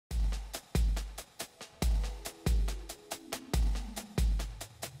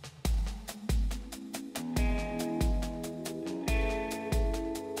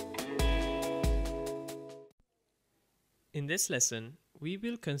In this lesson, we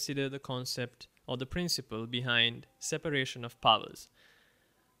will consider the concept or the principle behind separation of powers.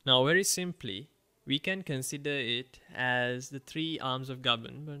 Now, very simply, we can consider it as the three arms of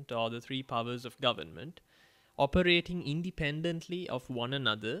government or the three powers of government operating independently of one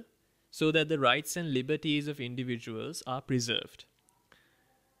another so that the rights and liberties of individuals are preserved.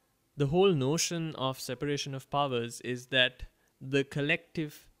 The whole notion of separation of powers is that the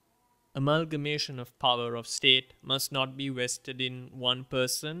collective amalgamation of power of state must not be vested in one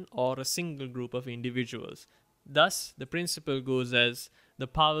person or a single group of individuals. Thus, the principle goes as the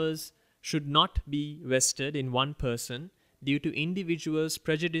powers should not be vested in one person due to individuals'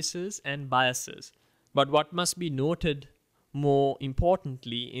 prejudices and biases. But what must be noted more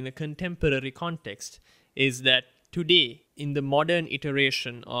importantly in a contemporary context is that today, in the modern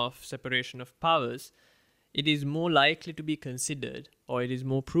iteration of separation of powers, it is more likely to be considered, or it is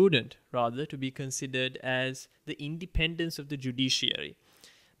more prudent rather, to be considered as the independence of the judiciary.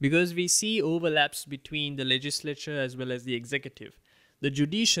 Because we see overlaps between the legislature as well as the executive. The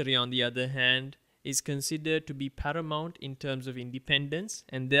judiciary, on the other hand, is considered to be paramount in terms of independence,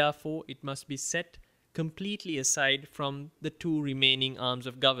 and therefore it must be set completely aside from the two remaining arms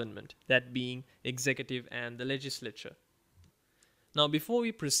of government, that being executive and the legislature. Now, before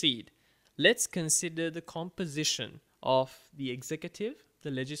we proceed, let's consider the composition of the executive,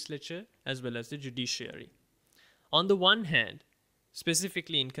 the legislature, as well as the judiciary. On the one hand,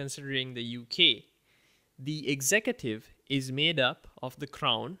 specifically in considering the UK, the executive is made up of the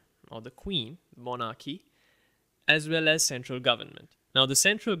crown or the queen, monarchy, as well as central government. Now, the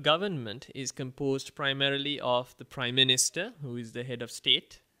central government is composed primarily of the prime minister, who is the head of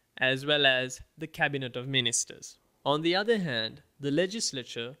state, as well as the cabinet of ministers. On the other hand, the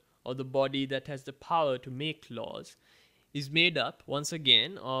legislature, or the body that has the power to make laws, is made up once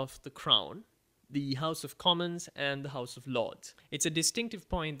again of the crown, the House of Commons and the House of Lords. It's a distinctive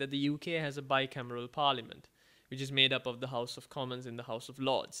point that the UK has a bicameral parliament, which is made up of the House of Commons and the House of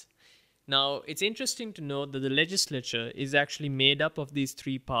Lords. Now, it's interesting to note that the legislature is actually made up of these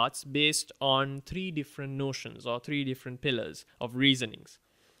three parts based on three different notions or three different pillars of reasonings.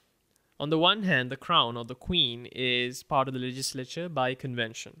 On the one hand, the crown or the queen is part of the legislature by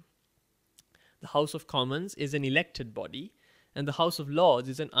convention. The House of Commons is an elected body, and the House of Lords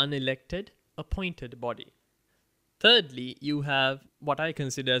is an unelected, appointed body. Thirdly, you have what I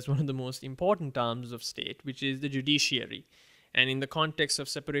consider as one of the most important arms of state, which is the judiciary, and in the context of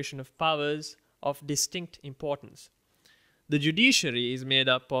separation of powers, of distinct importance. The judiciary is made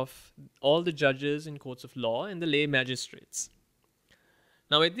up of all the judges in courts of law and the lay magistrates.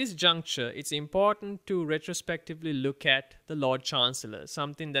 Now, at this juncture, it's important to retrospectively look at the Lord Chancellor,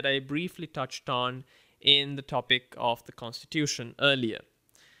 something that I briefly touched on in the topic of the Constitution earlier.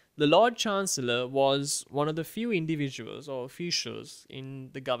 The Lord Chancellor was one of the few individuals or officials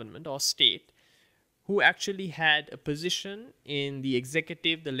in the government or state who actually had a position in the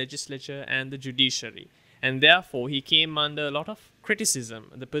executive, the legislature, and the judiciary. And therefore, he came under a lot of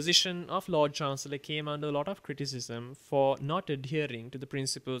criticism. The position of Lord Chancellor came under a lot of criticism for not adhering to the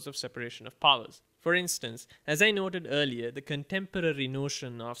principles of separation of powers. For instance, as I noted earlier, the contemporary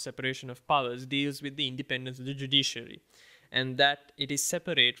notion of separation of powers deals with the independence of the judiciary, and that it is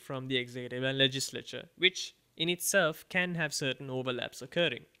separate from the executive and legislature, which in itself can have certain overlaps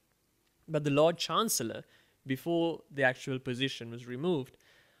occurring. But the Lord Chancellor, before the actual position was removed,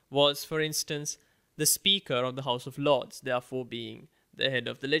 was, for instance, the Speaker of the House of Lords, therefore being the head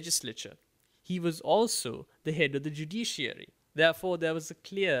of the legislature. He was also the head of the judiciary. Therefore, there was a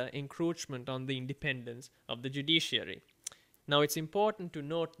clear encroachment on the independence of the judiciary. Now, it's important to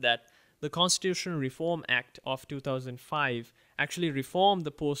note that the Constitutional Reform Act of 2005 actually reformed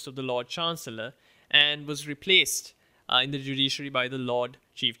the post of the Lord Chancellor and was replaced in the judiciary by the Lord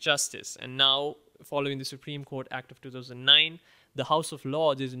Chief Justice. And now, following the Supreme Court Act of 2009, the House of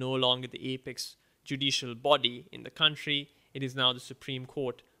Lords is no longer the apex judicial body in the country. It is now the Supreme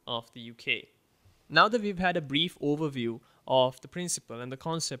Court of the UK. Now that we've had a brief overview of the principle and the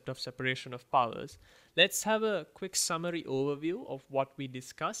concept of separation of powers, let's have a quick summary overview of what we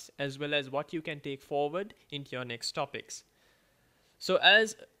discussed as well as what you can take forward into your next topics. So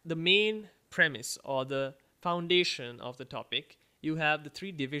as the main premise or the foundation of the topic, you have the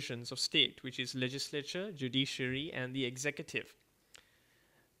three divisions of state, which is legislature, judiciary, and the executive.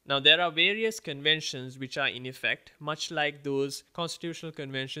 Now, there are various conventions which are in effect, much like those constitutional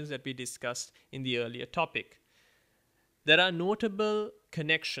conventions that we discussed in the earlier topic. There are notable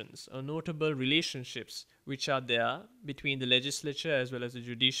connections or notable relationships which are there between the legislature as well as the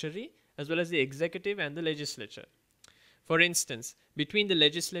judiciary, as well as the executive and the legislature. For instance, between the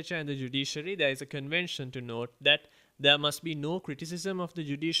legislature and the judiciary, there is a convention to note that there must be no criticism of the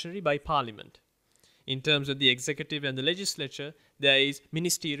judiciary by Parliament. In terms of the executive and the legislature, there is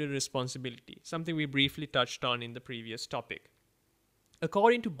ministerial responsibility, something we briefly touched on in the previous topic.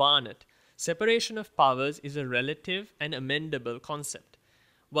 According to Barnett, separation of powers is a relative and amendable concept.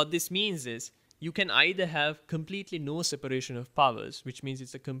 What this means is you can either have completely no separation of powers, which means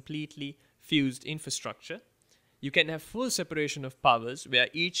it's a completely fused infrastructure. You can have full separation of powers where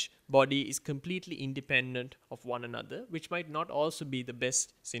each body is completely independent of one another, which might not also be the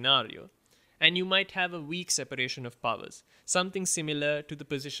best scenario. And you might have a weak separation of powers, something similar to the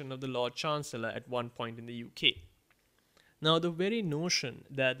position of the Lord Chancellor at one point in the UK. Now, the very notion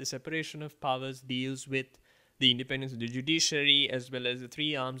that the separation of powers deals with the independence of the judiciary as well as the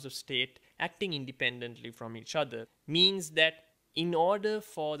three arms of state acting independently from each other means that in order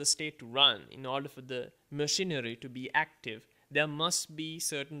for the state to run, in order for the machinery to be active, there must be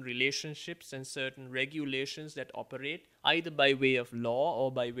certain relationships and certain regulations that operate either by way of law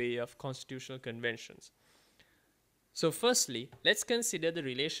or by way of constitutional conventions. So firstly, let's consider the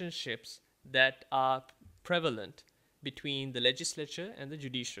relationships that are prevalent between the legislature and the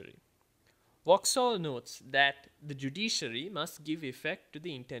judiciary. Vauxhall notes that the judiciary must give effect to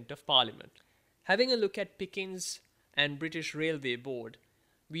the intent of Parliament. Having a look at Pickens and British Railway Board,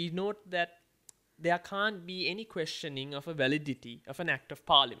 we note that there can't be any questioning of a validity of an act of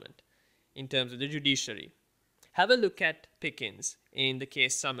Parliament in terms of the judiciary. Have a look at Pickens in the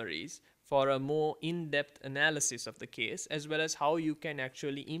case summaries for a more in-depth analysis of the case, as well as how you can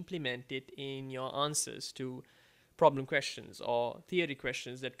actually implement it in your answers to problem questions or theory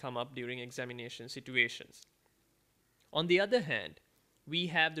questions that come up during examination situations. On the other hand, we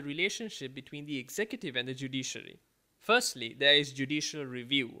have the relationship between the executive and the judiciary. Firstly, there is judicial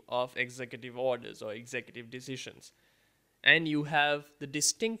review of executive orders or executive decisions. And you have the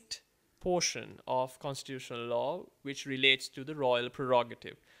distinct portion of constitutional law which relates to the royal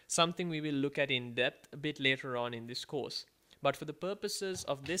prerogative, something we will look at in depth a bit later on in this course. But for the purposes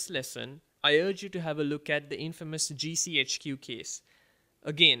of this lesson, I urge you to have a look at the infamous GCHQ case,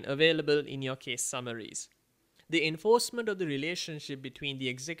 again available in your case summaries. The enforcement of the relationship between the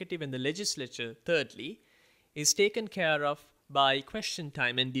executive and the legislature, thirdly, is taken care of by question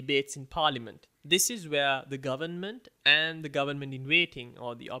time and debates in Parliament. This is where the government and the government in waiting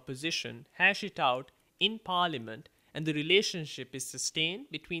or the opposition hash it out in Parliament, and the relationship is sustained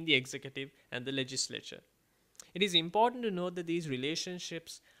between the executive and the legislature. It is important to note that these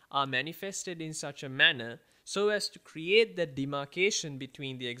relationships are manifested in such a manner so as to create that demarcation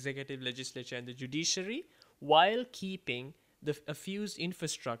between the executive, legislature and the judiciary while keeping a fused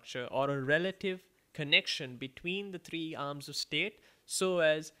infrastructure or a relative connection between the three arms of state so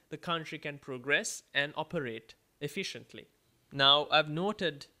as the country can progress and operate efficiently. Now, I've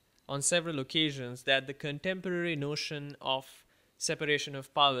noted on several occasions that the contemporary notion of separation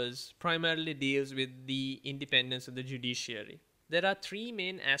of powers primarily deals with the independence of the judiciary. There are three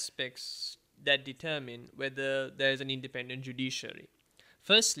main aspects that determine whether there is an independent judiciary.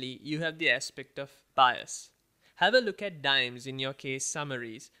 Firstly, you have the aspect of bias. Have a look at Dimes in your case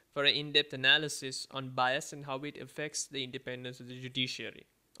summaries for an in-depth analysis on bias and how it affects the independence of the judiciary.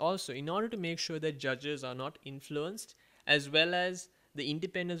 Also, in order to make sure that judges are not influenced as well as the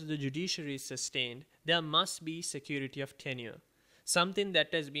independence of the judiciary is sustained, there must be security of tenure, something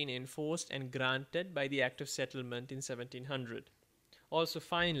that has been enforced and granted by the Act of Settlement in 1700. Also,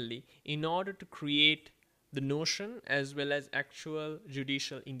 finally, in order to create the notion as well as actual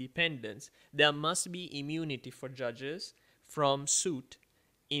judicial independence, there must be immunity for judges from suit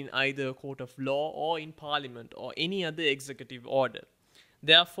in either a court of law or in Parliament or any other executive order.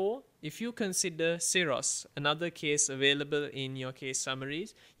 Therefore, if you consider Syros, another case available in your case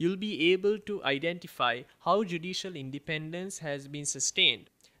summaries, you'll be able to identify how judicial independence has been sustained.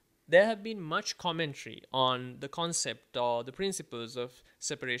 There have been much commentary on the concept or the principles of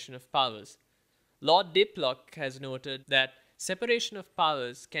separation of powers. Lord Diplock has noted that separation of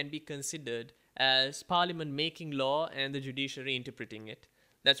powers can be considered as Parliament making law and the judiciary interpreting it.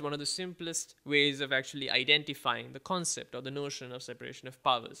 That's one of the simplest ways of actually identifying the concept or the notion of separation of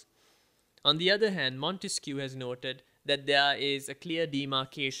powers. On the other hand, Montesquieu has noted that there is a clear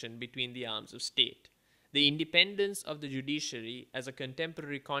demarcation between the arms of state. The independence of the judiciary as a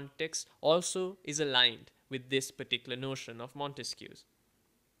contemporary context also is aligned with this particular notion of Montesquieu's.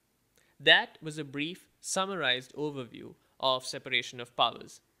 That was a brief, summarized overview of separation of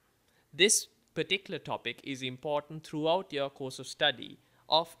powers. This particular topic is important throughout your course of study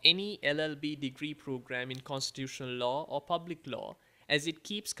of any LLB degree program in constitutional law or public law, as it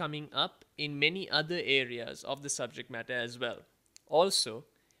keeps coming up in many other areas of the subject matter as well. Also,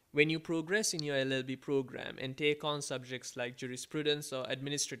 When you progress in your LLB program and take on subjects like jurisprudence or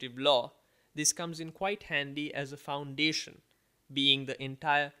administrative law, this comes in quite handy as a foundation, being the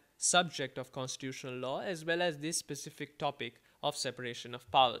entire subject of constitutional law as well as this specific topic of separation of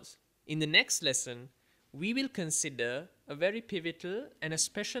powers. In the next lesson, we will consider a very pivotal and a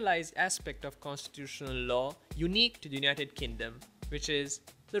specialized aspect of constitutional law unique to the United Kingdom, which is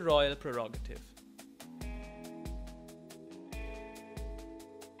the royal prerogative.